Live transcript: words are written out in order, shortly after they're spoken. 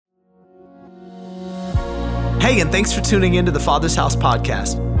Hey, and thanks for tuning into the Father's House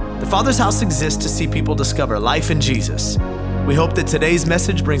podcast. The Father's House exists to see people discover life in Jesus. We hope that today's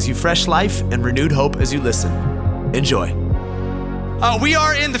message brings you fresh life and renewed hope as you listen. Enjoy. We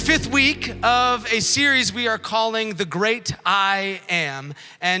are in the fifth week of a series we are calling The Great I Am.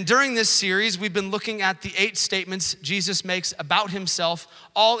 And during this series, we've been looking at the 8 statements Jesus makes about himself,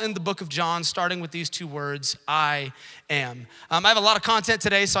 all in the book of John, starting with these 2 words, I am. I have a lot of content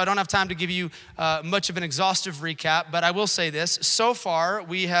today, so I don't have time to give you much of an exhaustive recap, but I will say this. So far,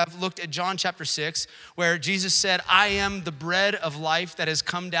 we have looked at John chapter 6, where Jesus said, I am the bread of life that has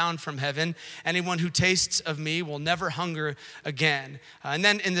come down from heaven. Anyone who tastes of me will never hunger again. And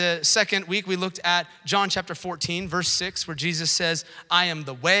then in the second week, we looked at John chapter 14, verse 6, where Jesus says, I am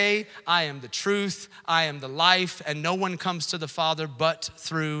the way, I am the truth, I am the life, and no one comes to the Father but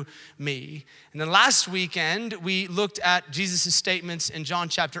through me. And then last weekend, we looked at Jesus' statements in John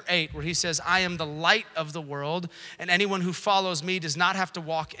chapter 8, where he says, I am the light of the world, and anyone who follows me does not have to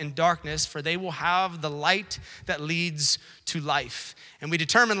walk in darkness, for they will have the light that leads to life. And we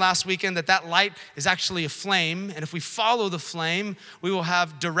determined last weekend that that light is actually a flame, and if we follow the flame, we will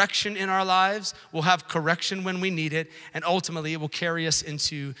have direction in our lives, we'll have correction when we need it, and ultimately it will carry us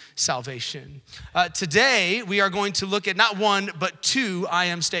into salvation. Today, we are going to look at not one, but 2 I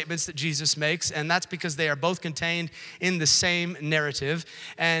am statements that Jesus makes, and that's because they are both contained in the same narrative.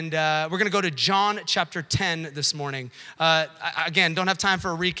 And we're gonna go to John chapter 10 this morning. Again, don't have time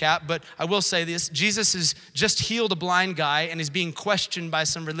for a recap, but I will say this. Jesus has just healed a blind guy, and he's being questioned by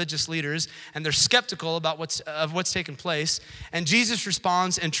some religious leaders, and they're skeptical about what's taken place. And Jesus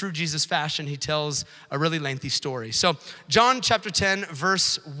responds in true Jesus fashion. He tells a really lengthy story. So John chapter 10,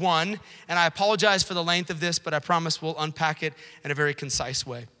 verse 1, and I apologize for the length of this, but I promise we'll unpack it in a very concise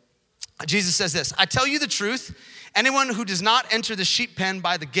way. Jesus says this, I tell you the truth, anyone who does not enter the sheep pen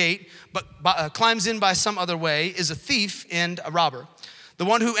by the gate, but climbs in by some other way, is a thief and a robber. The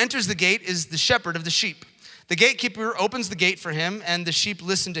one who enters the gate is the shepherd of the sheep. The gatekeeper opens the gate for him, and the sheep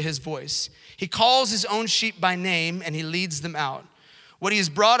listen to his voice. He calls his own sheep by name, and he leads them out. When he has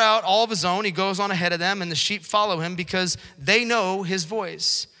brought out all of his own, he goes on ahead of them, and the sheep follow him because they know his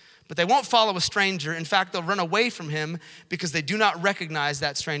voice. But they won't follow a stranger. In fact, they'll run away from him because they do not recognize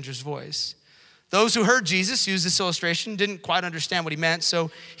that stranger's voice. Those who heard Jesus use this illustration didn't quite understand what he meant,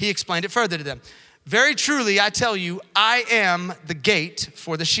 so he explained it further to them. Very truly, I tell you, I am the gate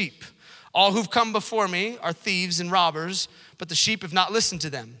for the sheep. All who've come before me are thieves and robbers, but the sheep have not listened to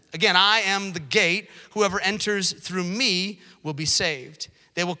them. Again, I am the gate. Whoever enters through me will be saved.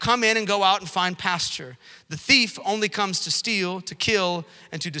 They will come in and go out and find pasture. The thief only comes to steal, to kill,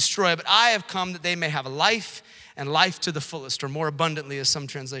 and to destroy. But I have come that they may have a life, and life to the fullest, or more abundantly, as some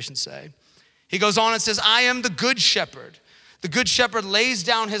translations say. He goes on and says, I am the good shepherd. The good shepherd lays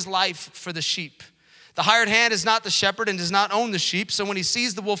down his life for the sheep. The hired hand is not the shepherd and does not own the sheep. So when he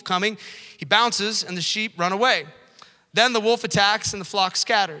sees the wolf coming, he bounces and the sheep run away. Then the wolf attacks and the flock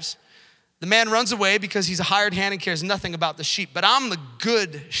scatters. The man runs away because he's a hired hand and cares nothing about the sheep. But I'm the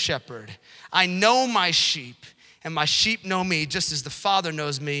good shepherd. I know my sheep, and my sheep know me, just as the Father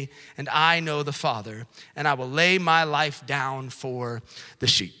knows me, and I know the Father. And I will lay my life down for the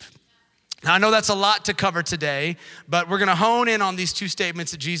sheep. Now, I know that's a lot to cover today, but we're gonna hone in on these 2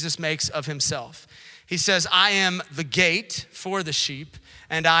 statements that Jesus makes of himself. He says, I am the gate for the sheep,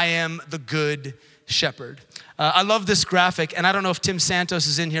 and I am the good shepherd. I love this graphic, and I don't know if Tim Santos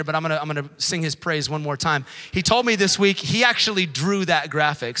is in here, but I'm gonna sing his praise one more time. He told me this week he actually drew that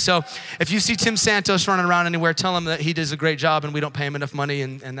graphic. So if you see Tim Santos running around anywhere, tell him that he does a great job and we don't pay him enough money,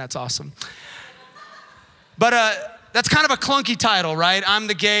 and that's awesome. But that's kind of a clunky title, right? I'm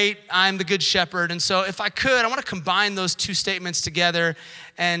the gate, I'm the good shepherd. And so if I could, I want to combine those 2 statements together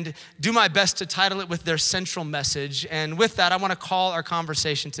and do my best to title it with their central message. And with that, I want to call our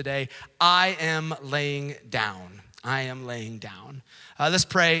conversation today, I am laying down. I am laying down. Let's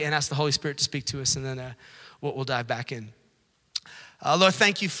pray and ask the Holy Spirit to speak to us, and then we'll dive back in. Lord,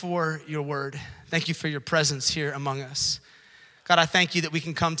 thank you for your word. Thank you for your presence here among us. God, I thank you that we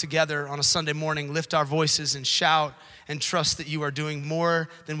can come together on a Sunday morning, lift our voices and shout and trust that you are doing more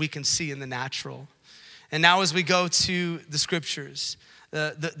than we can see in the natural. And now as we go to the scriptures,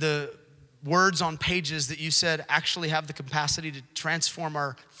 the words on pages that you said actually have the capacity to transform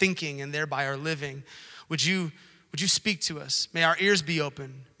our thinking and thereby our living, would you speak to us? May our ears be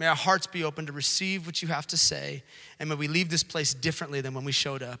open. May our hearts be open to receive what you have to say. And may we leave this place differently than when we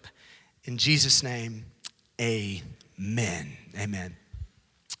showed up. In Jesus' name, amen. Amen.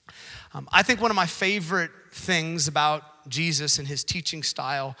 I think one of my favorite things about Jesus and his teaching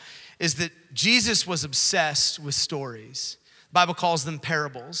style is that Jesus was obsessed with stories. Bible calls them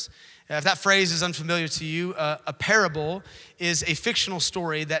parables. If that phrase is unfamiliar to you, a parable is a fictional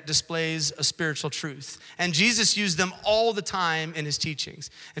story that displays a spiritual truth. And Jesus used them all the time in his teachings.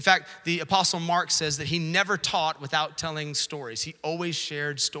 In fact, the Apostle Mark says that he never taught without telling stories. He always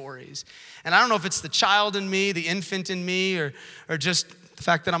shared stories. And I don't know if it's the child in me, the infant in me, or just the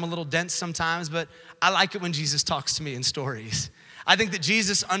fact that I'm a little dense sometimes, but I like it when Jesus talks to me in stories. I think that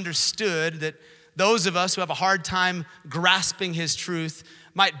Jesus understood that those of us who have a hard time grasping his truth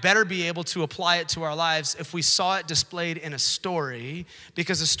might better be able to apply it to our lives if we saw it displayed in a story,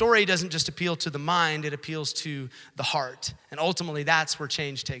 because a story doesn't just appeal to the mind, it appeals to the heart. And ultimately, that's where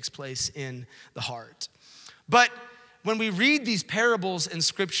change takes place, in the heart. But when we read these parables in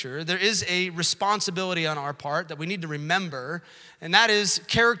Scripture, there is a responsibility on our part that we need to remember, and that is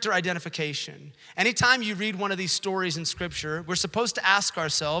character identification. Anytime you read one of these stories in Scripture, we're supposed to ask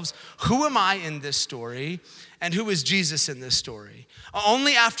ourselves, who am I in this story, and who is Jesus in this story?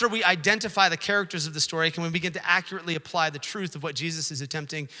 Only after we identify the characters of the story can we begin to accurately apply the truth of what Jesus is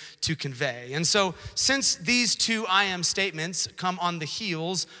attempting to convey. And so, since these two I am statements come on the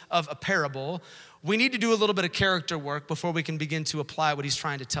heels of a parable, we need to do a little bit of character work before we can begin to apply what he's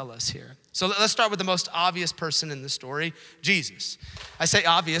trying to tell us here. So let's start with the most obvious person in the story, Jesus. I say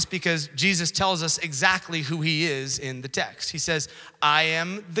obvious because Jesus tells us exactly who he is in the text. He says, I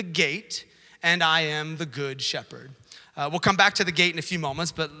am the gate and I am the good shepherd. We'll come back to the gate in a few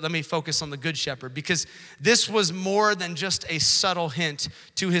moments, but let me focus on the good shepherd, because this was more than just a subtle hint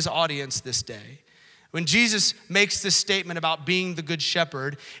to his audience this day. When Jesus makes this statement about being the good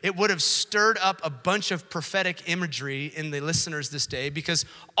shepherd, it would have stirred up a bunch of prophetic imagery in the listeners this day, because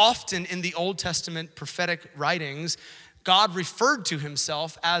often in the Old Testament prophetic writings, God referred to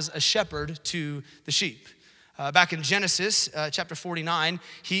himself as a shepherd to the sheep. Back in Genesis chapter 49,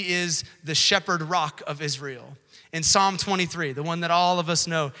 he is the shepherd rock of Israel. In Psalm 23, the one that all of us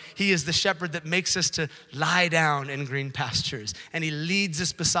know, he is the shepherd that makes us to lie down in green pastures, and he leads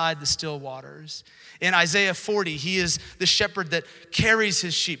us beside the still waters. In Isaiah 40, he is the shepherd that carries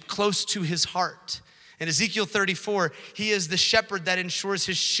his sheep close to his heart. In Ezekiel 34, he is the shepherd that ensures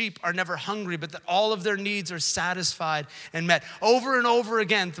his sheep are never hungry, but that all of their needs are satisfied and met. Over and over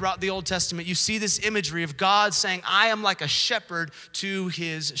again throughout the Old Testament, you see this imagery of God saying, I am like a shepherd to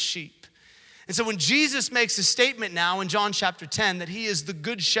his sheep. And so when Jesus makes a statement now in John chapter 10 that he is the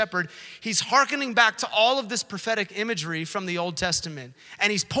good shepherd, he's hearkening back to all of this prophetic imagery from the Old Testament,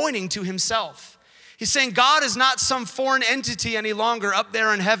 and he's pointing to himself. He's saying God is not some foreign entity any longer up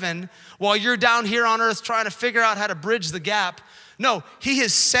there in heaven while you're down here on earth trying to figure out how to bridge the gap. No, he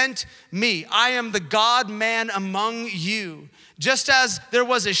has sent me. I am the God-man among you. Just as there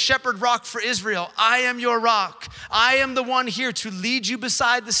was a shepherd rock for Israel, I am your rock. I am the one here to lead you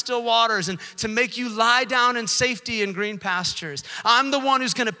beside the still waters and to make you lie down in safety in green pastures. I'm the one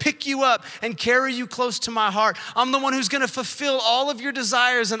who's gonna pick you up and carry you close to my heart. I'm the one who's gonna fulfill all of your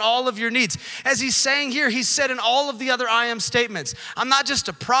desires and all of your needs. As he's saying here, he said in all of the other I am statements, I'm not just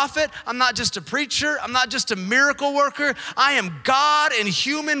a prophet, I'm not just a preacher, I'm not just a miracle worker. I am God in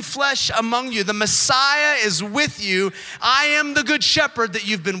human flesh among you. The Messiah is with you. I am the good shepherd that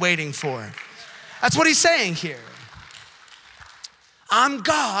you've been waiting for. That's what he's saying here. I'm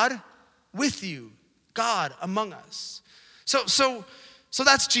God with you, God among us. So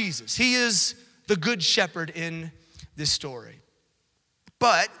that's Jesus. He is the good shepherd in this story.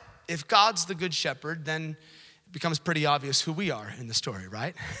 But if God's the good shepherd, then it becomes pretty obvious who we are in the story,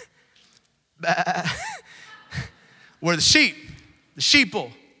 right? We're the sheep, the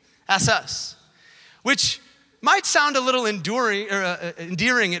sheeple. That's us. Which might sound a little endearing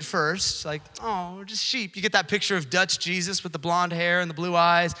at first, like, oh, we're just sheep. You get that picture of Dutch Jesus with the blonde hair and the blue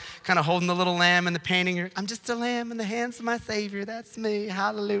eyes, kind of holding the little lamb in the painting. I'm just a lamb in the hands of my Savior. That's me.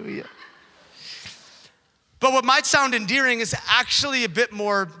 Hallelujah. But what might sound endearing is actually a bit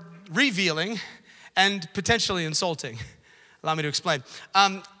more revealing and potentially insulting. Allow me to explain.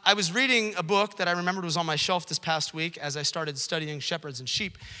 I was reading a book that I remembered was on my shelf this past week as I started studying shepherds and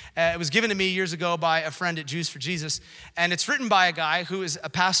sheep. It was given to me years ago by a friend at Jews for Jesus, and it's written by a guy who is a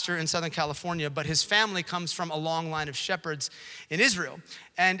pastor in Southern California, but his family comes from a long line of shepherds in Israel.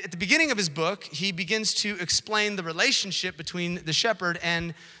 And at the beginning of his book, he begins to explain the relationship between the shepherd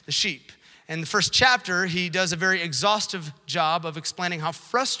and the sheep. In the first chapter, he does a very exhaustive job of explaining how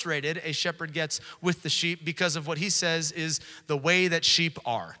frustrated a shepherd gets with the sheep because of what he says is the way that sheep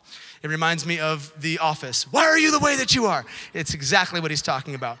are. It reminds me of The Office. Why are you the way that you are? It's exactly what he's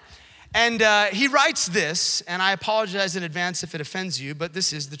talking about. And he writes this, and I apologize in advance if it offends you, but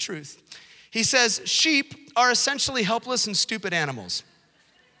this is the truth. He says, sheep are essentially helpless and stupid animals.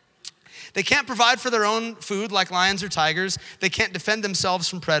 They can't provide for their own food like lions or tigers. They can't defend themselves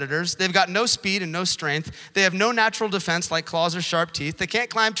from predators. They've got no speed and no strength. They have no natural defense like claws or sharp teeth. They can't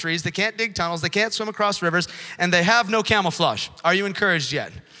climb trees. They can't dig tunnels. They can't swim across rivers. And they have no camouflage. Are you encouraged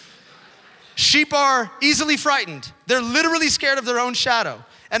yet? Sheep are easily frightened. They're literally scared of their own shadow.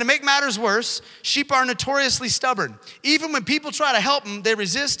 And to make matters worse, sheep are notoriously stubborn. Even when people try to help them, they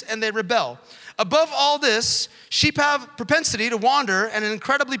resist and they rebel. Above all this, sheep have propensity to wander and an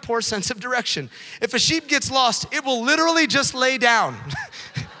incredibly poor sense of direction. If a sheep gets lost, it will literally just lay down.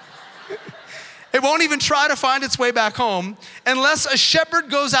 It won't even try to find its way back home. Unless a shepherd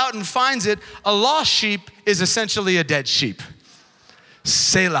goes out and finds it, a lost sheep is essentially a dead sheep.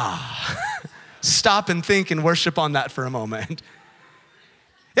 Selah. Stop and think and worship on that for a moment.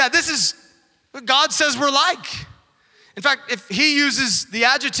 Yeah, this is what God says we're like. In fact, if he uses the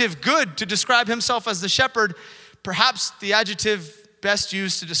adjective good to describe himself as the shepherd, perhaps the adjective best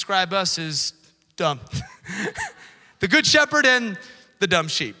used to describe us is dumb. The good shepherd and the dumb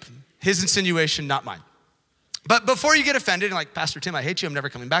sheep. His insinuation, not mine. But before you get offended and like, Pastor Tim, I hate you, I'm never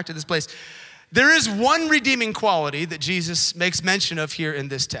coming back to this place. There is one redeeming quality that Jesus makes mention of here in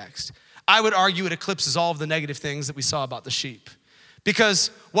this text. I would argue it eclipses all of the negative things that we saw about the sheep. Because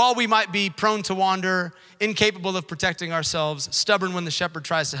while we might be prone to wander, incapable of protecting ourselves, stubborn when the shepherd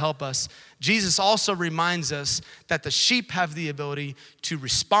tries to help us, Jesus also reminds us that the sheep have the ability to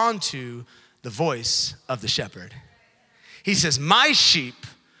respond to the voice of the shepherd. He says, my sheep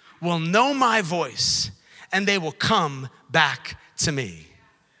will know my voice and they will come back to me.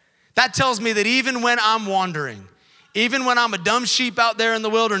 That tells me that even when I'm wandering, even when I'm a dumb sheep out there in the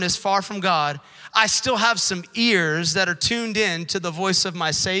wilderness far from God, I still have some ears that are tuned in to the voice of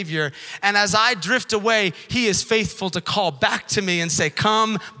my Savior. And as I drift away, he is faithful to call back to me and say,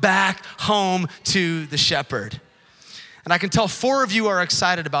 come back home to the shepherd. And I can tell 4 of you are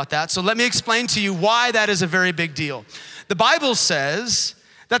excited about that. So let me explain to you why that is a very big deal. The Bible says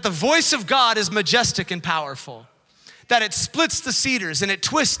that the voice of God is majestic and powerful, that it splits the cedars and it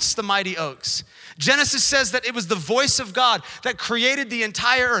twists the mighty oaks. Genesis says that it was the voice of God that created the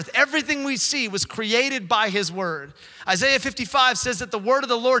entire earth. Everything we see was created by his word. Isaiah 55 says that the word of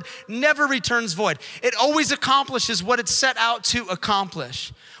the Lord never returns void. It always accomplishes what it's set out to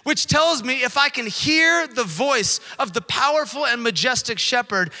accomplish, which tells me if I can hear the voice of the powerful and majestic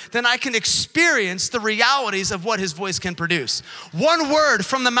shepherd, then I can experience the realities of what his voice can produce. One word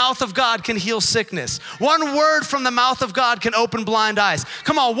from the mouth of God can heal sickness. One word from the mouth of God can open blind eyes.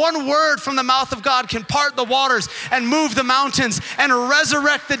 Come on, one word from the mouth of God can part the waters and move the mountains and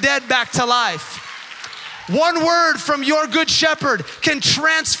resurrect the dead back to life. One word from your good shepherd can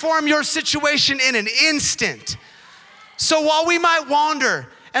transform your situation in an instant. So while we might wander,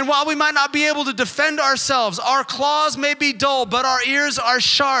 and while we might not be able to defend ourselves, our claws may be dull, but our ears are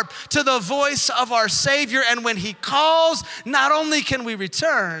sharp to the voice of our Savior. And when he calls, not only can we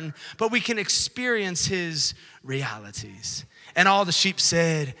return, but we can experience his realities. And all the sheep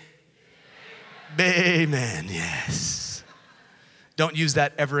said, amen, yes. Don't use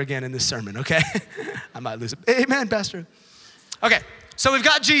that ever again in this sermon, okay? I might lose it. Amen, Pastor. Okay, so we've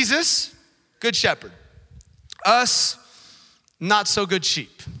got Jesus, good shepherd. Us, not so good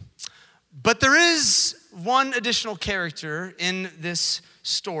sheep. But there is one additional character in this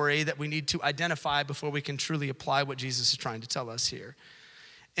story that we need to identify before we can truly apply what Jesus is trying to tell us here.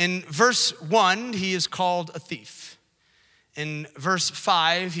 In verse 1, he is called a thief. In verse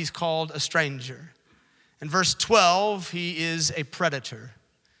 5, he's called a stranger. In verse 12, he is a predator.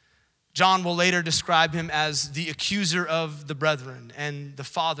 John will later describe him as the accuser of the brethren and the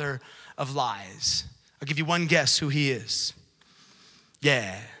father of lies. I'll give you one guess who he is.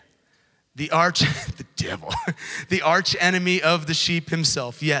 Yeah, the devil, the arch enemy of the sheep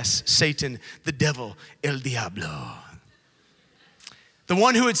himself. Yes, Satan, the devil, el diablo. The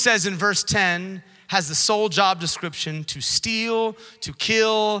one who it says in verse 10 has the sole job description to steal, to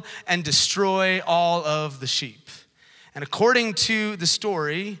kill, and destroy all of the sheep. And according to the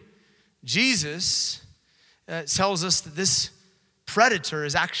story, Jesus tells us that this predator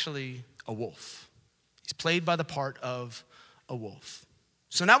is actually a wolf. He's played by the part of a wolf.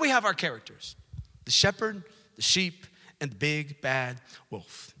 So now we have our characters, the shepherd, the sheep, and the big bad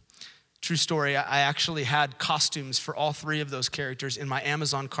wolf. True story, I actually had costumes for all 3 of those characters in my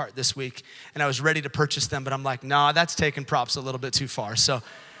Amazon cart this week, and I was ready to purchase them, but I'm like, nah, that's taking props a little bit too far. So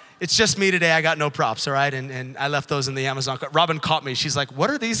it's just me today, I got no props, all right? And I left those in the Amazon cart. Robin caught me, she's like, what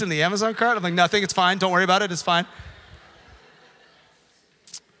are these in the Amazon cart? I'm like, nothing, it's fine, don't worry about it, it's fine.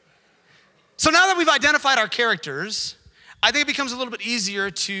 So now that we've identified our characters, I think it becomes a little bit easier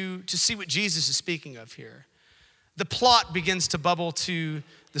to see what Jesus is speaking of here. the plot begins to bubble to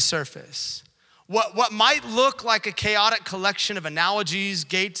the surface. What might look like a chaotic collection of analogies,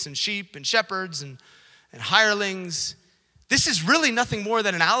 gates and sheep and shepherds and hirelings, this is really nothing more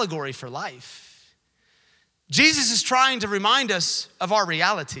than an allegory for life. Jesus is trying to remind us of our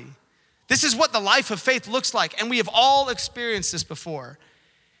reality. This is what the life of faith looks like, and we have all experienced this before.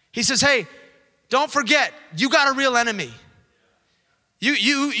 He says, hey, don't forget, you got a real enemy.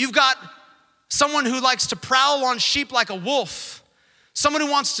 You've got someone who likes to prowl on sheep like a wolf. Someone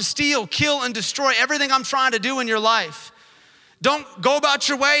who wants to steal, kill, and destroy everything I'm trying to do in your life. Don't go about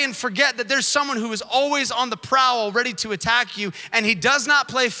your way and forget that there's someone who is always on the prowl, ready to attack you, and he does not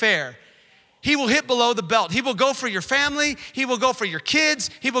play fair. He will hit below the belt. He will go for your family. He will go for your kids.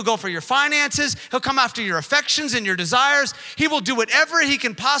 He will go for your finances. He'll come after your affections and your desires. He will do whatever he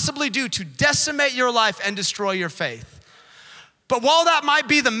can possibly do to decimate your life and destroy your faith. But while that might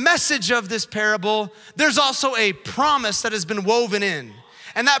be the message of this parable, there's also a promise that has been woven in.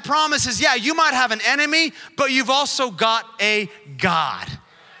 And that promise is, yeah, you might have an enemy, but you've also got a God.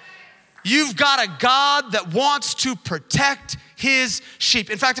 You've got a God that wants to protect his sheep.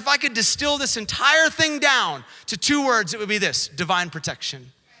 In fact, if I could distill this entire thing down to 2 words, it would be this: divine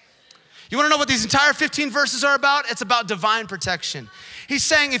protection. You wanna know what these entire 15 verses are about? It's about divine protection. He's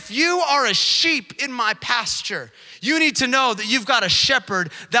saying, if you are a sheep in my pasture, you need to know that you've got a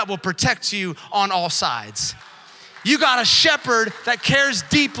shepherd that will protect you on all sides. You got a shepherd that cares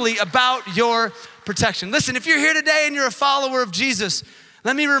deeply about your protection. Listen, if you're here today and you're a follower of Jesus,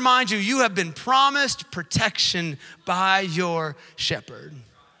 let me remind you, you have been promised protection by your shepherd.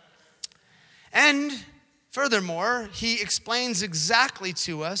 And furthermore, he explains exactly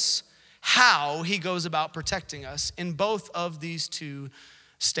to us how he goes about protecting us in both of these 2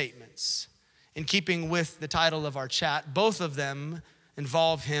 statements. In keeping with the title of our chat, both of them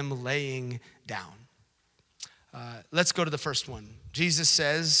involve him laying down. Let's go to the first one. Jesus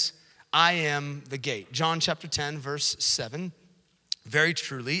says, I am the gate. John chapter 10, verse 7. Very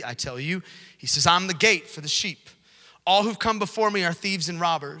truly, I tell you, he says, I'm the gate for the sheep. All who've come before me are thieves and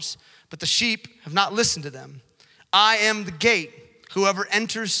robbers, but the sheep have not listened to them. I am the gate. Whoever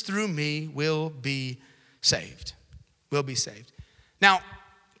enters through me will be saved. Will be saved. Now,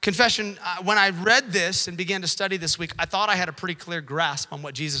 confession, when I read this and began to study this week, I thought I had a pretty clear grasp on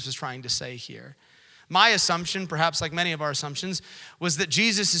what Jesus was trying to say here. My assumption, perhaps like many of our assumptions, was that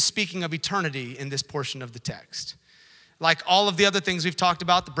Jesus is speaking of eternity in this portion of the text. Like all of the other things we've talked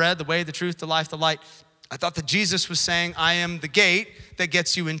about, the bread, the way, the truth, the life, the light, I thought that Jesus was saying, I am the gate that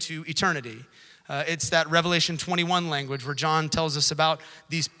gets you into eternity. It's that Revelation 21 language where John tells us about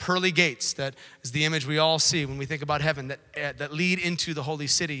these pearly gates that is the image we all see when we think about heaven that lead into the holy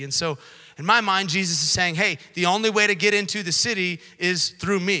city. And so in my mind, Jesus is saying, hey, the only way to get into the city is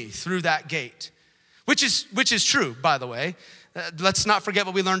through me, through that gate, which is true, by the way. Let's not forget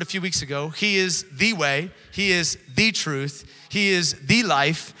what we learned a few weeks ago. He is the way, he is the truth, he is the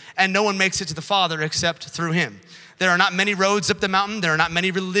life, and no one makes it to the Father except through him. There are not many roads up the mountain. There are not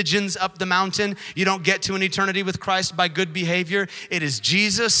many religions up the mountain. You don't get to an eternity with Christ by good behavior. It is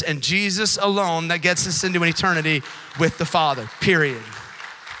Jesus and Jesus alone that gets us into an eternity with the Father, period.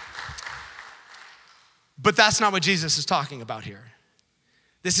 But that's not what Jesus is talking about here.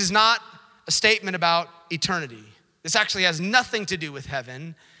 This is not a statement about eternity. This actually has nothing to do with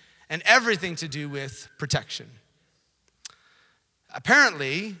heaven and everything to do with protection.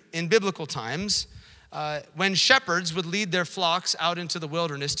 Apparently, in biblical times, when shepherds would lead their flocks out into the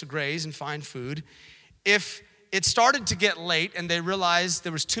wilderness to graze and find food, if it started to get late and they realized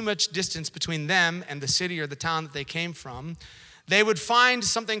there was too much distance between them and the city or the town that they came from, they would find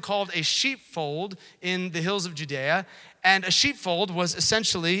something called a sheepfold in the hills of Judea. And a sheepfold was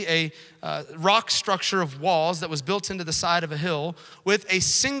essentially a rock structure of walls that was built into the side of a hill with a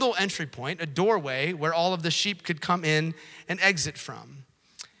single entry point, a doorway where all of the sheep could come in and exit from.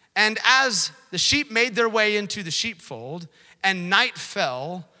 And as the sheep made their way into the sheepfold and night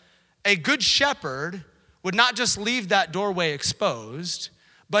fell, a good shepherd would not just leave that doorway exposed,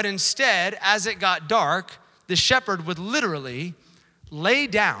 but instead, as it got dark, the shepherd would literally lay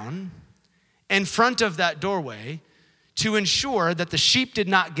down in front of that doorway to ensure that the sheep did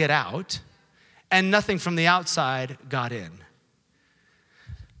not get out and nothing from the outside got in.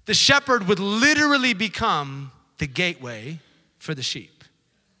 The shepherd would literally become the gateway for the sheep.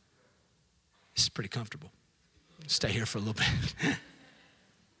 This is pretty comfortable. Stay here for a little bit.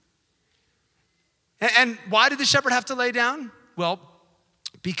 And why did the shepherd have to lay down? Well,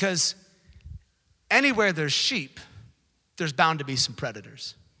 because anywhere there's sheep, there's bound to be some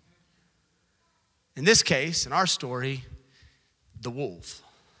predators. In this case, in our story, the wolf.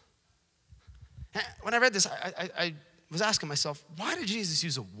 When I read this, I was asking myself, why did Jesus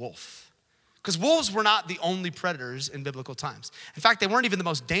use a wolf? Because wolves were not the only predators in biblical times. In fact, they weren't even the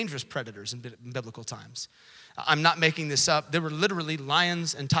most dangerous predators in biblical times. I'm not making this up. There were literally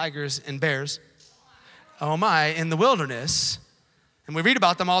lions and tigers and bears, oh my, in the wilderness. And we read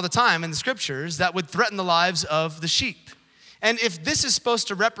about them all the time in the scriptures that would threaten the lives of the sheep. And if this is supposed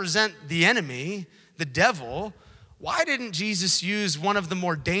to represent the enemy, the devil, why didn't Jesus use one of the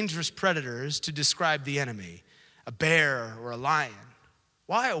more dangerous predators to describe the enemy? A bear or a lion?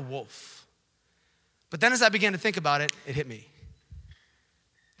 Why a wolf? But then as I began to think about it, it hit me.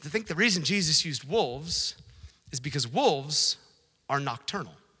 I think the reason Jesus used wolves is because wolves are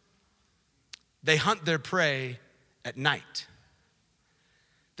nocturnal. They hunt their prey at night.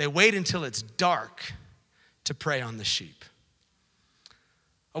 They wait until it's dark to prey on the sheep.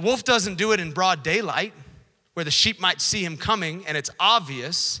 A wolf doesn't do it in broad daylight, where the sheep might see him coming and it's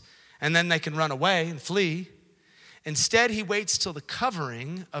obvious, and then they can run away and flee. Instead, he waits till the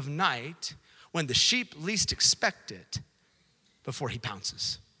covering of night when the sheep least expect it before he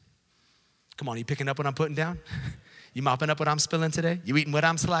pounces. Come on, you picking up what I'm putting down? You mopping up what I'm spilling today? You eating what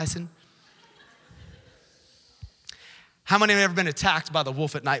I'm slicing? How many have ever been attacked by the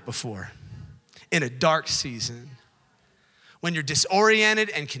wolf at night before? In a dark season, when you're disoriented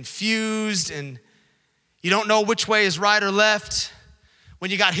and confused and you don't know which way is right or left,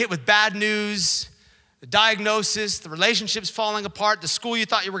 when you got hit with bad news, the diagnosis, the relationships falling apart, the school you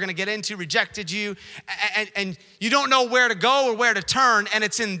thought you were gonna get into rejected you, and you don't know where to go or where to turn, and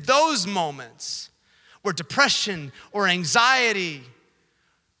it's in those moments where depression or anxiety,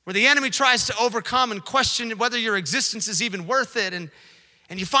 where the enemy tries to overcome and question whether your existence is even worth it, and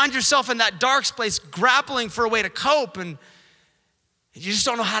you find yourself in that dark place grappling for a way to cope, and you just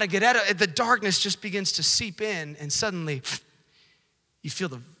don't know how to get out of it. The darkness just begins to seep in, and suddenly you feel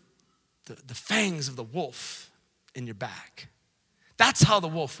the fangs of the wolf in your back. That's how the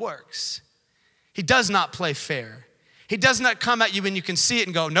wolf works. He does not play fair. He does not come at you when you can see it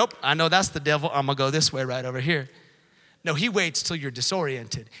and go, nope, I know that's the devil. I'm gonna go this way right over here. No, he waits till you're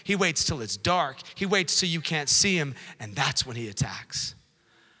disoriented. He waits till it's dark. He waits till you can't see him, and that's when he attacks.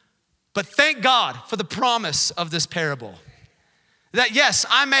 But thank God for the promise of this parable. That yes,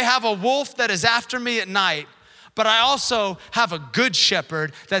 I may have a wolf that is after me at night, but I also have a good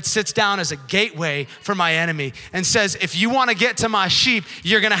shepherd that sits down as a gateway for my enemy and says, if you want to get to my sheep,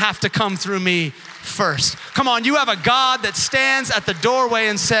 you're going to have to come through me first. Come on, you have a God that stands at the doorway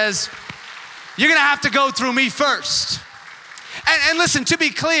and says, you're going to have to go through me first. And listen, to be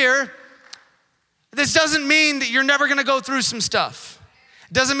clear, this doesn't mean that you're never going to go through some stuff.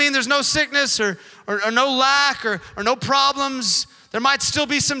 It doesn't mean there's no sickness or no lack or no problems. There might still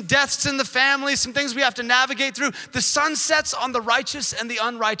be some deaths in the family, some things we have to navigate through. The sun sets on the righteous and the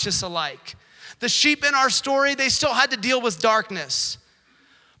unrighteous alike. The sheep in our story, they still had to deal with darkness.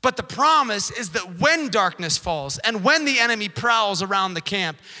 But the promise is that when darkness falls and when the enemy prowls around the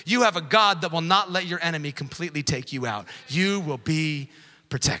camp, you have a God that will not let your enemy completely take you out. You will be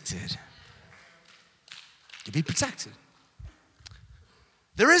protected. You'll be protected.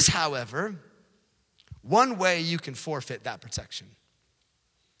 There is, however, one way you can forfeit that protection.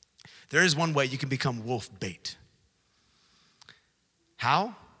 There is one way you can become wolf bait.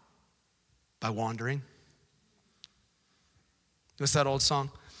 How? By wandering. What's that old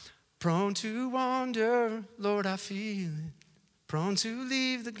song? Prone to wander, Lord, I feel it. Prone to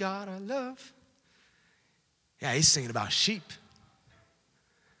leave the God I love. Yeah, he's singing about sheep.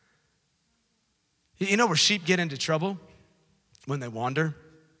 You know where sheep get into trouble? When they wander.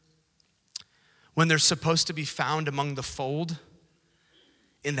 When they're supposed to be found among the fold,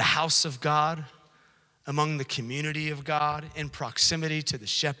 in the house of God, among the community of God, in proximity to the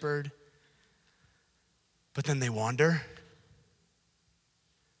shepherd. But then they wander.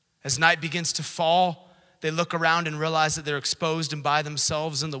 As night begins to fall, they look around and realize that they're exposed and by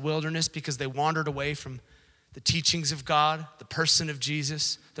themselves in the wilderness because they wandered away from the teachings of God, the person of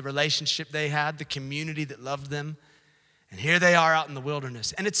Jesus, the relationship they had, the community that loved them. And here they are out in the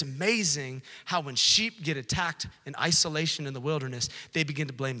wilderness. And it's amazing how when sheep get attacked in isolation in the wilderness, they begin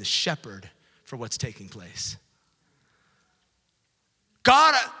to blame the shepherd for what's taking place.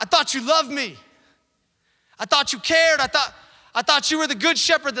 God, I thought you loved me. I thought you cared. I thought you were the good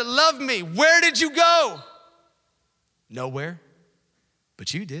shepherd that loved me. Where did you go? Nowhere,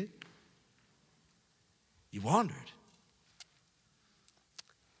 but you did. You wandered.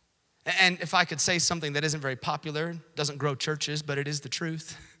 And if I could say something that isn't very popular, doesn't grow churches, but it is the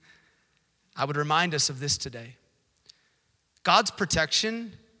truth, I would remind us of this today. God's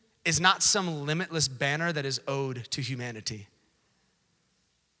protection is not some limitless banner that is owed to humanity.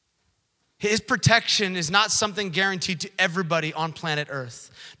 His protection is not something guaranteed to everybody on planet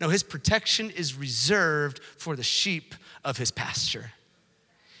Earth. No, his protection is reserved for the sheep of his pasture.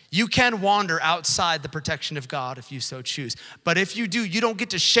 You can wander outside the protection of God if you so choose. But if you do, you don't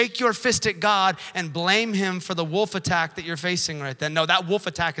get to shake your fist at God and blame him for the wolf attack that you're facing right then. No, that wolf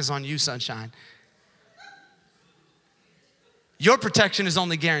attack is on you, sunshine. Your protection is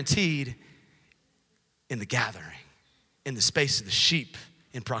only guaranteed in the gathering, in the space of the sheep,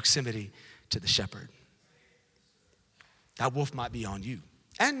 in proximity to the shepherd. That wolf might be on you.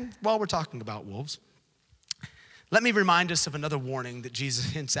 And while we're talking about wolves, let me remind us of another warning that Jesus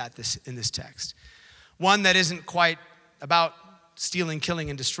hints at in this text. One that isn't quite about stealing, killing,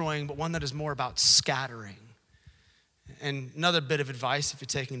 and destroying, but one that is more about scattering. And another bit of advice, if you're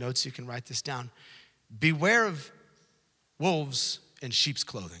taking notes, you can write this down. Beware of wolves in sheep's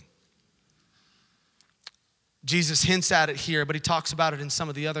clothing. Jesus hints at it here, but he talks about it in some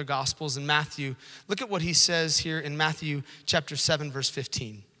of the other gospels. In Matthew, look at what he says here in Matthew chapter 7, verse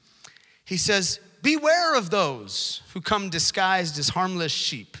 15. He says, beware of those who come disguised as harmless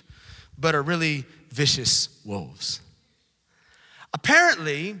sheep, but are really vicious wolves.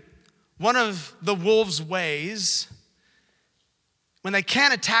 Apparently, one of the wolves' ways, when they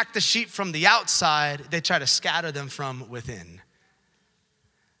can't attack the sheep from the outside, they try to scatter them from within.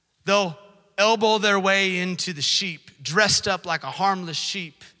 They'll elbow their way into the sheep, dressed up like a harmless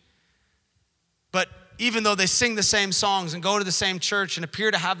sheep. But even though they sing the same songs and go to the same church and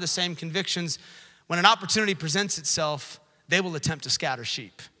appear to have the same convictions, when an opportunity presents itself, they will attempt to scatter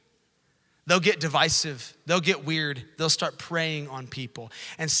sheep. They'll get divisive. They'll get weird. They'll start preying on people.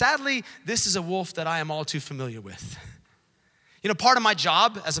 And sadly, this is a wolf that I am all too familiar with. You know, part of my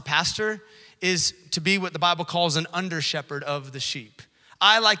job as a pastor is to be what the Bible calls an under-shepherd of the sheep.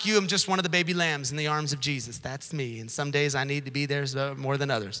 I, like you, am just one of the baby lambs in the arms of Jesus. That's me. And some days I need to be there more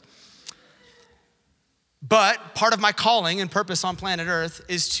than others. But part of my calling and purpose on planet Earth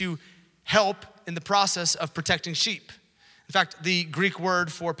is to help in the process of protecting sheep. In fact, the Greek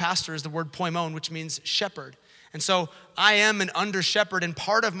word for pastor is the word poimon, which means shepherd. And so I am an under shepherd, and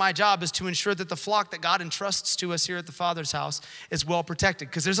part of my job is to ensure that the flock that God entrusts to us here at the Father's house is well protected,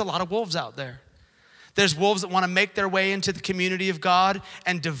 because there's a lot of wolves out there. There's wolves that want to make their way into the community of God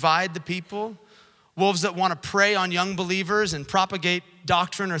and divide the people. Wolves that want to prey on young believers and propagate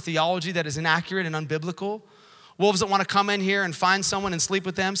doctrine or theology that is inaccurate and unbiblical. Wolves that want to come in here and find someone and sleep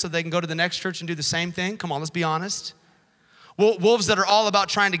with them so they can go to the next church and do the same thing. Come on, let's be honest. Wolves that are all about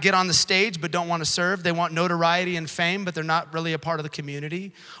trying to get on the stage but don't want to serve. They want notoriety and fame, but they're not really a part of the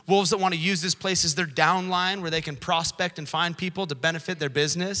community. Wolves that want to use this place as their downline where they can prospect and find people to benefit their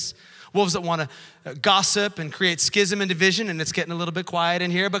business. Wolves that want to gossip and create schism and division, and it's getting a little bit quiet in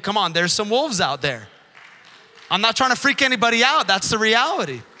here, but come on, there's some wolves out there. I'm not trying to freak anybody out. That's the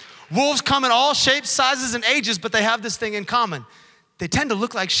reality. Wolves come in all shapes, sizes, and ages, but they have this thing in common. They tend to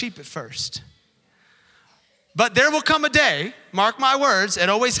look like sheep at first. But there will come a day, mark my words, it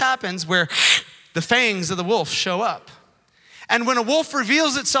always happens, where the fangs of the wolf show up. And when a wolf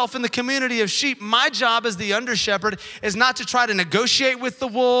reveals itself in the community of sheep, my job as the under shepherd is not to try to negotiate with the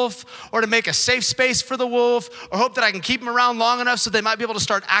wolf or to make a safe space for the wolf or hope that I can keep them around long enough so they might be able to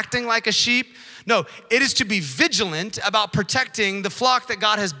start acting like a sheep. No, it is to be vigilant about protecting the flock that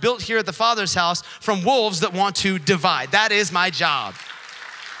God has built here at the Father's house from wolves that want to divide. That is my job.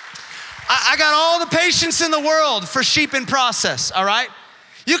 I got all the patience in the world for sheep in process, all right?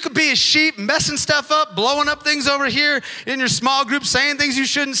 You could be a sheep messing stuff up, blowing up things over here in your small group, saying things you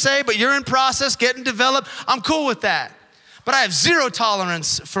shouldn't say, but you're in process, getting developed. I'm cool with that. But I have zero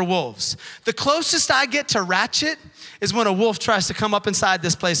tolerance for wolves. The closest I get to ratchet is when a wolf tries to come up inside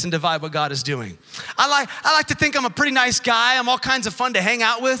this place and divide what God is doing. I like to think I'm a pretty nice guy. I'm all kinds of fun to hang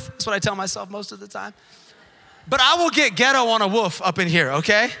out with. That's what I tell myself most of the time. But I will get ghetto on a wolf up in here,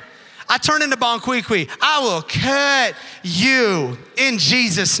 okay? I turn into Bonquiqui. I will cut you in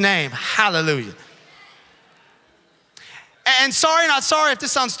Jesus' name. Hallelujah. And sorry, not sorry if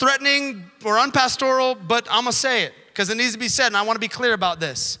this sounds threatening or unpastoral, but I'm gonna say it because it needs to be said, and I wanna be clear about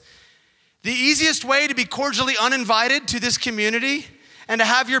this. The easiest way to be cordially uninvited to this community and to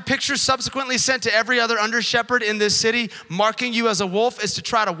have your picture subsequently sent to every other under shepherd in this city, marking you as a wolf, is to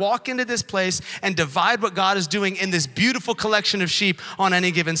try to walk into this place and divide what God is doing in this beautiful collection of sheep on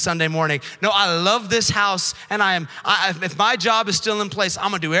any given Sunday morning. No, I love this house, and if my job is still in place, I'm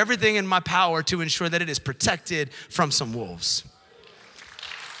gonna do everything in my power to ensure that it is protected from some wolves.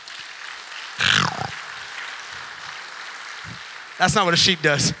 That's not what a sheep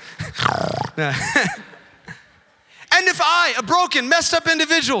does. And And if I, a broken, messed up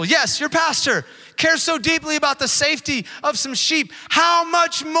individual, yes, your pastor, care so deeply about the safety of some sheep, how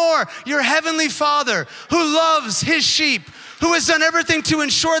much more your heavenly Father who loves his sheep, who has done everything to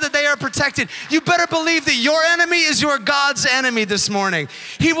ensure that they are protected. You better believe that your enemy is your God's enemy this morning.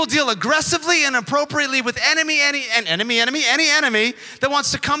 He will deal aggressively and appropriately with any enemy that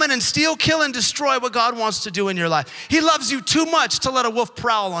wants to come in and steal, kill, and destroy what God wants to do in your life. He loves you too much to let a wolf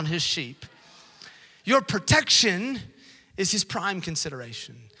prowl on his sheep. Your protection is his prime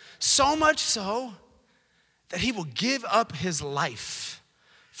consideration. So much so that he will give up his life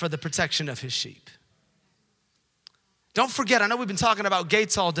for the protection of his sheep. Don't forget, I know we've been talking about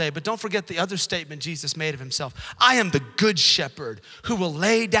gates all day, but don't forget the other statement Jesus made of himself. I am the good shepherd who will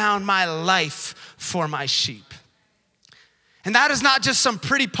lay down my life for my sheep. And that is not just some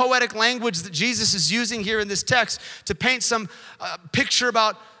pretty poetic language that Jesus is using here in this text to paint some picture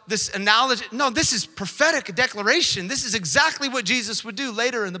about this analogy. No, this is prophetic declaration. This is exactly what Jesus would do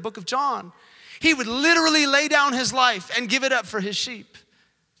later in the book of John. He would literally lay down his life and give it up for his sheep.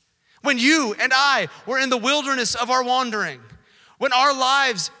 When you and I were in the wilderness of our wandering, when our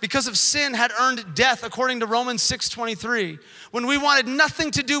lives, because of sin, had earned death, according to Romans 6:23, when we wanted nothing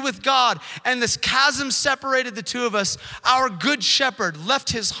to do with God and this chasm separated the two of us, our good shepherd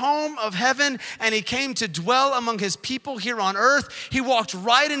left his home of heaven and he came to dwell among his people here on earth. He walked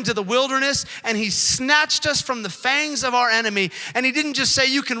right into the wilderness and he snatched us from the fangs of our enemy. And he didn't just say,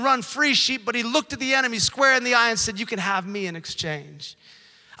 you can run free, sheep, but he looked at the enemy square in the eye and said, you can have me in exchange.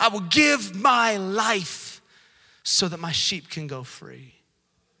 I will give my life so that my sheep can go free.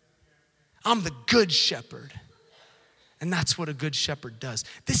 I'm the good shepherd. And that's what a good shepherd does.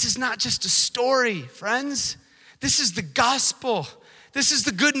 This is not just a story, friends. This is the gospel. This is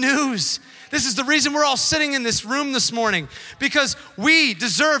the good news. This is the reason we're all sitting in this room this morning, because we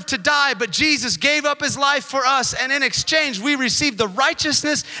deserve to die, but Jesus gave up his life for us, and in exchange, we received the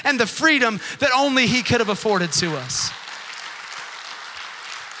righteousness and the freedom that only he could have afforded to us.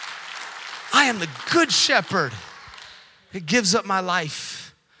 I am the good shepherd that gives up my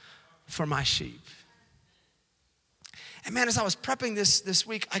life for my sheep. And man, as I was prepping this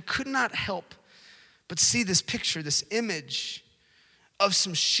week, I could not help but see this picture, this image of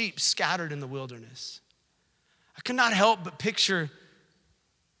some sheep scattered in the wilderness. I could not help but picture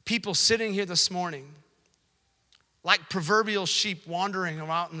people sitting here this morning like proverbial sheep wandering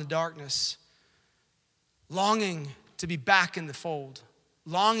out in the darkness, longing to be back in the fold,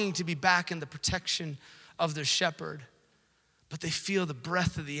 longing to be back in the protection of their shepherd, but they feel the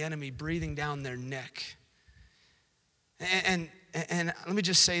breath of the enemy breathing down their neck. And let me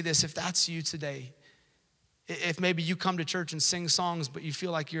just say this, if that's you today, if maybe you come to church and sing songs, but you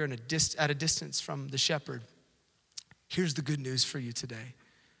feel like you're at a distance from the shepherd, here's the good news for you today.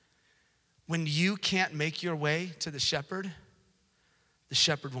 When you can't make your way to the shepherd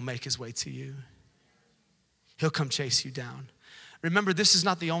will make his way to you. He'll come chase you down. Remember, this is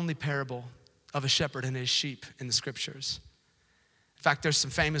not the only parable of a shepherd and his sheep in the scriptures. In fact, there's some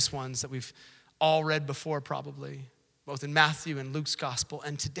famous ones that we've all read before probably, both in Matthew and Luke's gospel.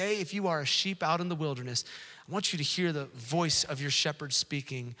 And today, if you are a sheep out in the wilderness, I want you to hear the voice of your shepherd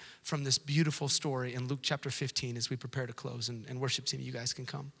speaking from this beautiful story in Luke chapter 15 as we prepare to close. And worship team, you guys can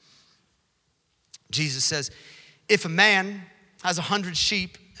come. Jesus says, if a man has 100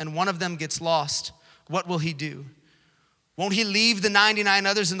 sheep and one of them gets lost, what will he do? Won't he leave the 99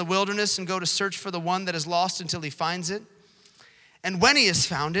 others in the wilderness and go to search for the one that is lost until he finds it? And when he has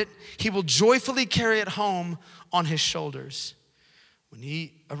found it, he will joyfully carry it home on his shoulders. When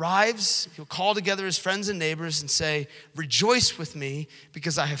he arrives, he'll call together his friends and neighbors and say, rejoice with me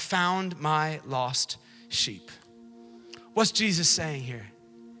because I have found my lost sheep. What's Jesus saying here?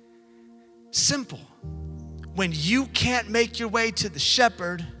 Simple. When you can't make your way to the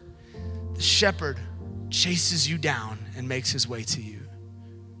shepherd chases you down and makes his way to you.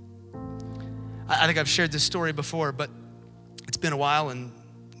 I think I've shared this story before, but it's been a while and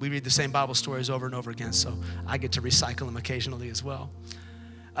we read the same Bible stories over and over again, so I get to recycle them occasionally as well.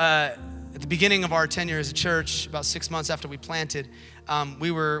 At the beginning of our tenure as a church, about 6 months after we planted,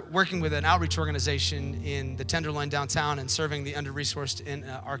 we were working with an outreach organization in the Tenderloin downtown and serving the under-resourced in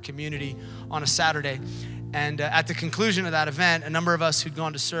our community on a Saturday. And at the conclusion of that event, a number of us who'd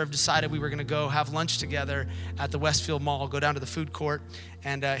gone to serve decided we were gonna go have lunch together at the Westfield Mall, go down to the food court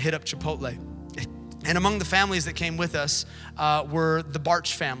and hit up Chipotle. And among the families that came with us were the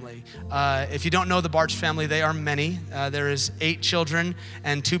Barch family. If you don't know the Barch family, they are many. There is 8 children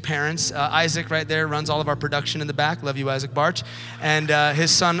and 2 parents. Isaac right there runs all of our production in the back. Love you, Isaac Barch. And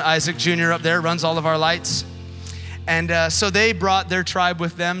his son, Isaac Jr. up there runs all of our lights. And so they brought their tribe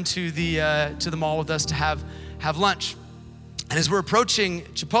with them to the mall with us to have have lunch. And as we're approaching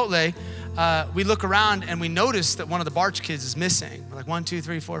Chipotle, we look around and we notice that one of the Barch kids is missing. We're like 1, 2,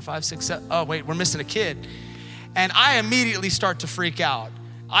 3, 4, 5, 6, 7. Oh wait, we're missing a kid. And I immediately start to freak out.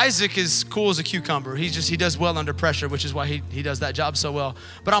 Isaac is cool as a cucumber. He does well under pressure, which is why he does that job so well.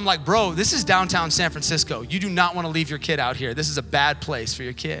 But I'm like, bro, this is downtown San Francisco. You do not want to leave your kid out here. This is a bad place for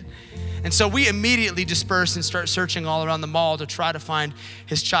your kid. And so we immediately disperse and start searching all around the mall to try to find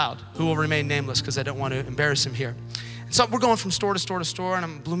his child, who will remain nameless because I don't want to embarrass him here. And so we're going from store to store to store, and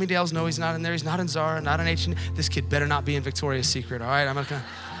I'm Bloomingdale's, no, he's not in there. He's not in Zara, not in H&M. This kid better not be in Victoria's Secret, all right?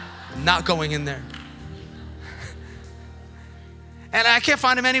 I'm not going in there. And I can't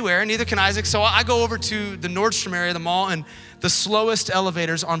find him anywhere, neither can Isaac. So I go over to the Nordstrom area of the mall, and the slowest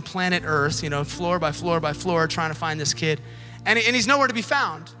elevators on planet Earth, floor by floor by floor, trying to find this kid. And he's nowhere to be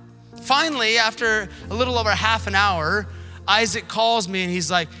found. Finally, after a little over half an hour, Isaac calls me and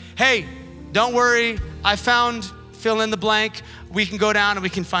he's like, hey, don't worry, I found fill in the blank. We can go down and we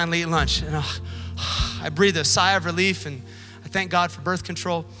can finally eat lunch. And I breathe a sigh of relief, and I thank God for birth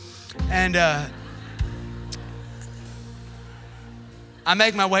control. And I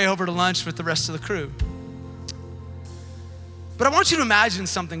make my way over to lunch with the rest of the crew. But I want you to imagine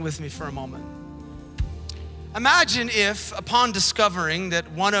something with me for a moment. Imagine if, upon discovering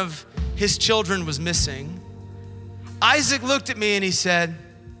that one of his children was missing, Isaac looked at me and he said,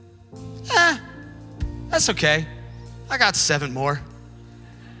 that's okay. I got 7 more.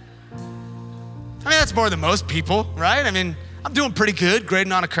 That's more than most people, right? I'm doing pretty good,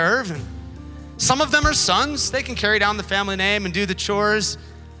 grading on a curve. And some of them are sons. They can carry down the family name and do the chores.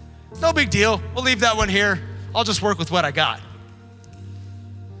 No big deal. We'll leave that one here. I'll just work with what I got.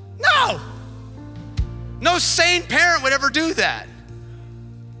 No sane parent would ever do that.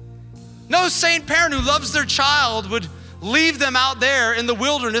 No sane parent who loves their child would leave them out there in the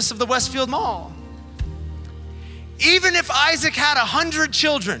wilderness of the Westfield Mall. Even if Isaac had 100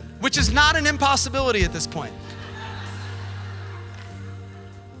 children, which is not an impossibility at this point,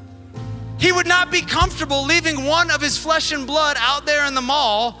 he would not be comfortable leaving one of his flesh and blood out there in the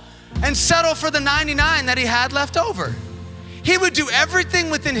mall and settle for the 99 that he had left over. He would do everything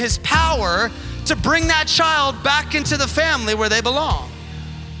within his power to bring that child back into the family where they belong.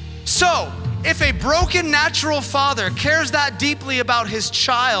 So, if a broken natural father cares that deeply about his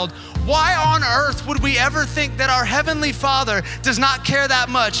child, why on earth would we ever think that our Heavenly Father does not care that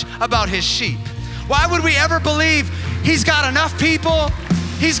much about his sheep? Why would we ever believe he's got enough people,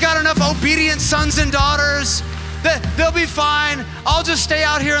 he's got enough obedient sons and daughters, that they'll be fine, I'll just stay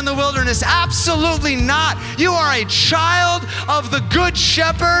out here in the wilderness? Absolutely not. You are a child of the Good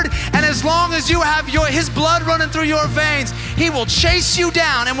Shepherd, and as long as you have his blood running through your veins, he will chase you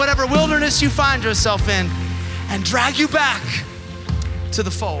down in whatever wilderness you find yourself in and drag you back to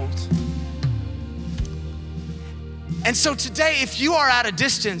the fold. And so today, if you are at a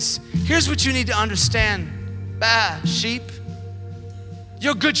distance, here's what you need to understand. Sheep,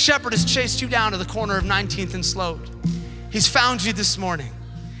 your Good Shepherd has chased you down to the corner of 19th and Sloat. He's found you this morning.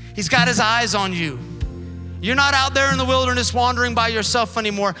 He's got his eyes on you. You're not out there in the wilderness wandering by yourself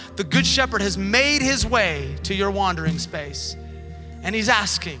anymore. The Good Shepherd has made his way to your wandering space. And he's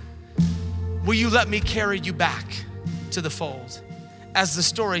asking, will you let me carry you back to the fold? As the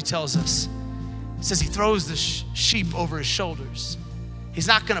story tells us, it says he throws the sheep over his shoulders. He's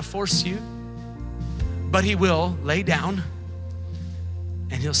not gonna force you, but he will lay down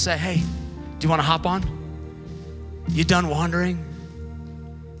and he'll say, hey, do you wanna hop on? You done wandering?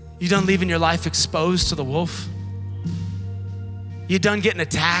 You done leaving your life exposed to the wolf? You done getting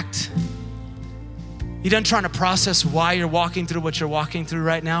attacked? You done trying to process why you're walking through what you're walking through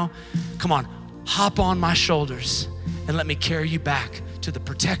right now? Come on, hop on my shoulders and let me carry you back to the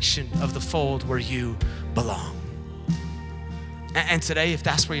protection of the fold where you belong. And today, if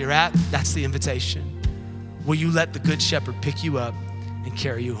that's where you're at, that's the invitation. Will you let the Good Shepherd pick you up and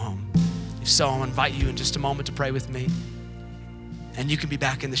carry you home? If so, I'll invite you in just a moment to pray with me, and you can be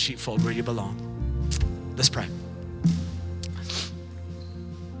back in the sheepfold where you belong. Let's pray.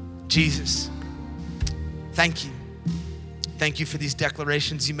 Jesus, thank you. Thank you for these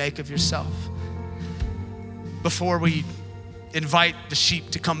declarations you make of yourself. Before we invite the sheep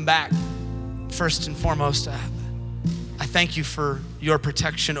to come back, first and foremost, I thank you for your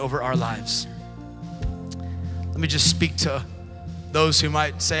protection over our lives. Let me just speak to those who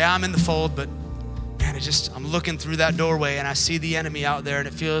might say, I'm in the fold, but man, I'm looking through that doorway and I see the enemy out there and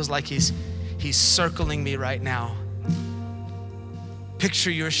it feels like he's circling me right now.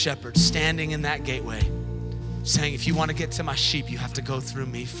 Picture your shepherd standing in that gateway saying, if you want to get to my sheep, you have to go through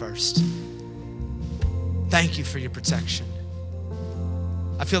me first. Thank you for your protection.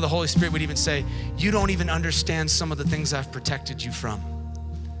 I feel the Holy Spirit would even say, you don't even understand some of the things I've protected you from.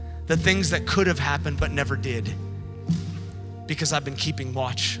 The things that could have happened but never did, because I've been keeping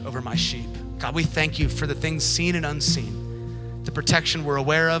watch over my sheep. God, we thank you for the things seen and unseen, the protection we're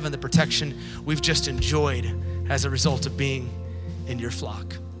aware of and the protection we've just enjoyed as a result of being in your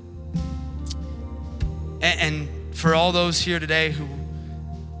flock. And for all those here today who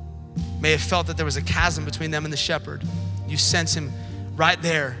may have felt that there was a chasm between them and the shepherd, you sense him right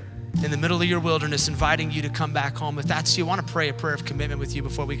there in the middle of your wilderness, inviting you to come back home. If that's you, I want to pray a prayer of commitment with you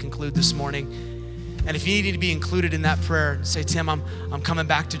before we conclude this morning. And if you need to be included in that prayer, say, Tim, I'm coming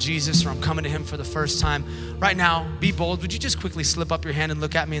back to Jesus, or I'm coming to him for the first time. Right now, be bold. Would you just quickly slip up your hand and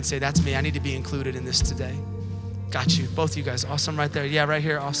look at me and say, that's me. I need to be included in this today. Got you. Both of you guys. Awesome right there. Yeah, right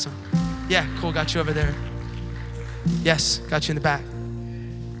here. Awesome. Yeah, cool. Got you over there. Yes, got you in the back.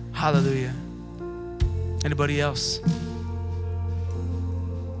 Hallelujah. Anybody else?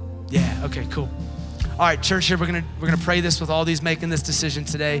 Yeah, okay, cool. All right, church, here we're gonna pray this with all these making this decision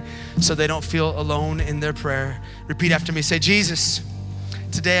today so they don't feel alone in their prayer. Repeat after me. Say, Jesus,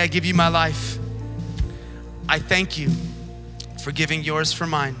 today I give you my life. I thank you for giving yours for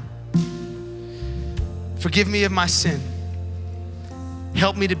mine. Forgive me of my sin.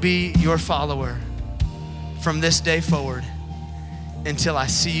 Help me to be your follower from this day forward until I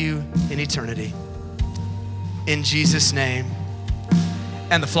see you in eternity. In Jesus' name.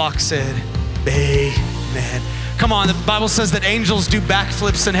 And the flock said, amen. Come on, the Bible says that angels do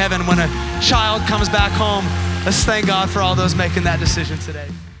backflips in heaven when a child comes back home. Let's thank God for all those making that decision today.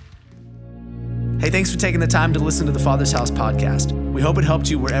 Hey, thanks for taking the time to listen to the Father's House podcast. We hope it helped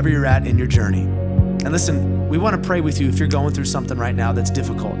you wherever you're at in your journey. And listen, we want to pray with you if you're going through something right now that's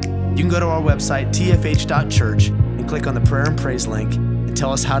difficult. You can go to our website, tfh.church, and click on the prayer and praise link and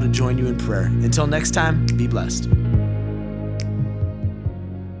tell us how to join you in prayer. Until next time, be blessed.